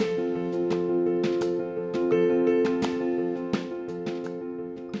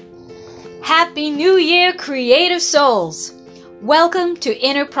Happy New Year, creative souls! Welcome to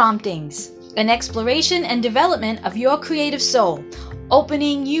Inner Promptings, an exploration and development of your creative soul,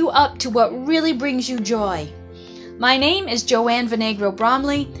 opening you up to what really brings you joy. My name is Joanne Vinegro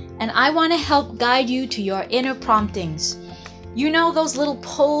Bromley, and I want to help guide you to your inner promptings. You know those little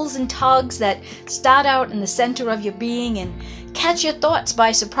pulls and tugs that start out in the center of your being and catch your thoughts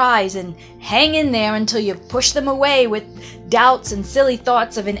by surprise and hang in there until you push them away with doubts and silly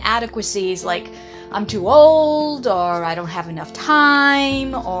thoughts of inadequacies like I'm too old, or I don't have enough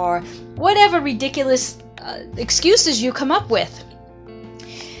time, or whatever ridiculous excuses you come up with.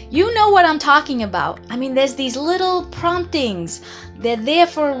 You know what I'm talking about. I mean, there's these little promptings. They're there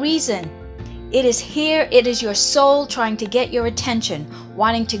for a reason. It is here, it is your soul trying to get your attention,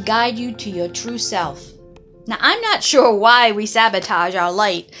 wanting to guide you to your true self. Now, I'm not sure why we sabotage our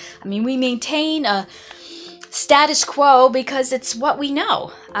light. I mean, we maintain a status quo because it's what we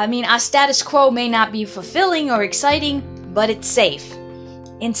know. I mean, our status quo may not be fulfilling or exciting, but it's safe.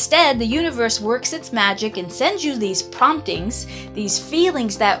 Instead, the universe works its magic and sends you these promptings, these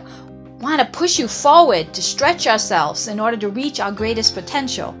feelings that want to push you forward, to stretch ourselves in order to reach our greatest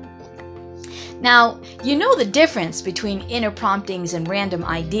potential. Now, you know the difference between inner promptings and random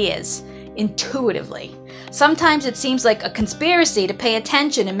ideas intuitively. Sometimes it seems like a conspiracy to pay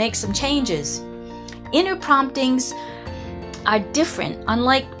attention and make some changes. Inner promptings are different.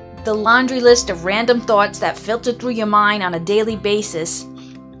 Unlike the laundry list of random thoughts that filter through your mind on a daily basis,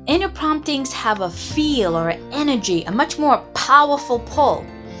 inner promptings have a feel or an energy, a much more powerful pull.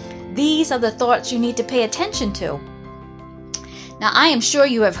 These are the thoughts you need to pay attention to. Now, I am sure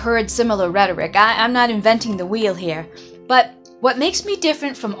you have heard similar rhetoric. I'm not inventing the wheel here. But what makes me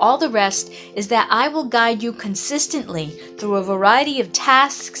different from all the rest is that I will guide you consistently through a variety of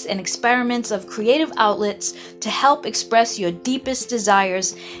tasks and experiments of creative outlets to help express your deepest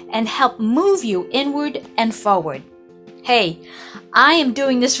desires and help move you inward and forward. Hey, I am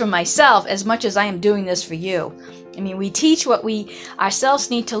doing this for myself as much as I am doing this for you. I mean, we teach what we ourselves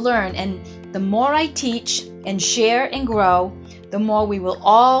need to learn, and the more I teach and share and grow, the more we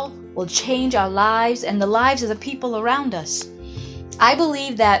will change our lives and the lives of the people around us. I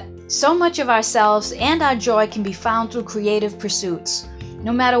believe that so much of ourselves and our joy can be found through creative pursuits.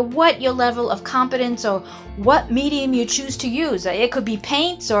 No matter what your level of competence or what medium you choose to use, it could be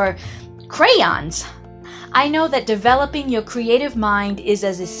paints or crayons. I know that developing your creative mind is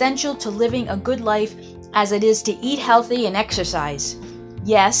as essential to living a good life as it is to eat healthy and exercise.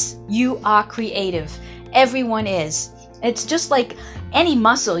 Yes, you are creative. Everyone is. It's just like any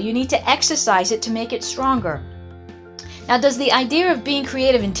muscle. You need to exercise it to make it stronger. Now, does the idea of being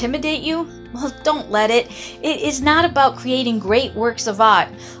creative intimidate you? Well, don't let it. It is not about creating great works of art,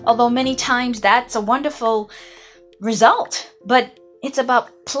 although many times that's a wonderful result. But it's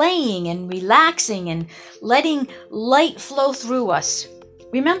about playing and relaxing and letting light flow through us.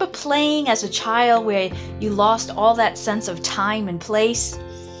 Remember playing as a child where you lost all that sense of time and place?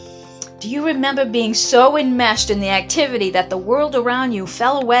 Do you remember being so enmeshed in the activity that the world around you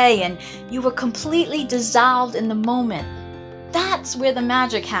fell away and you were completely dissolved in the moment? That's where the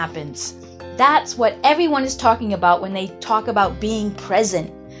magic happens. That's what everyone is talking about when they talk about being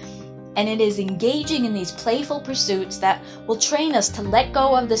present. And it is engaging in these playful pursuits that will train us to let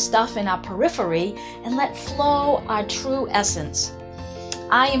go of the stuff in our periphery and let flow our true essence.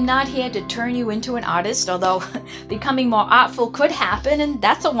 I am not here to turn you into an artist, although becoming more artful could happen, and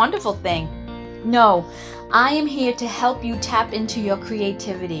that's a wonderful thing. No, I am here to help you tap into your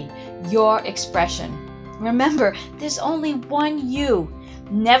creativity, your expression. Remember, there's only one you.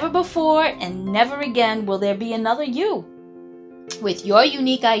 Never before and never again will there be another you. With your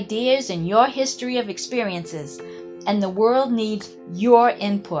unique ideas and your history of experiences, and the world needs your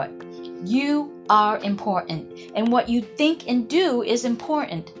input. You are important, and what you think and do is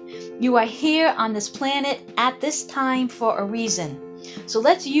important. You are here on this planet at this time for a reason. So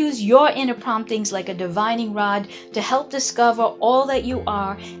let's use your inner promptings like a divining rod to help discover all that you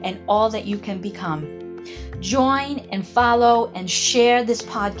are and all that you can become. Join and follow and share this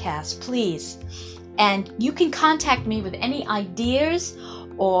podcast, please. And you can contact me with any ideas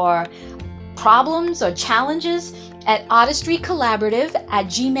or problems or challenges at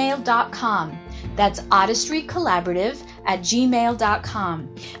artistrycollaborative@gmail.com. That's artistrycollaborative@gmail.com.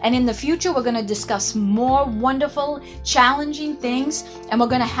 And in the future, we're going to discuss more wonderful, challenging things, and we're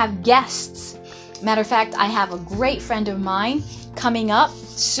going to have guests. Matter of fact, I have a great friend of mine coming up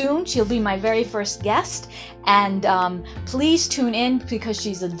soon. She'll be my very first guest. And please tune in because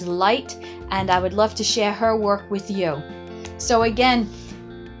she's a delight, and I would love to share her work with you. So again,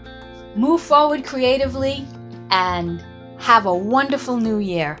 move forward creatively and have a wonderful new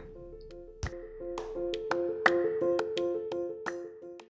year.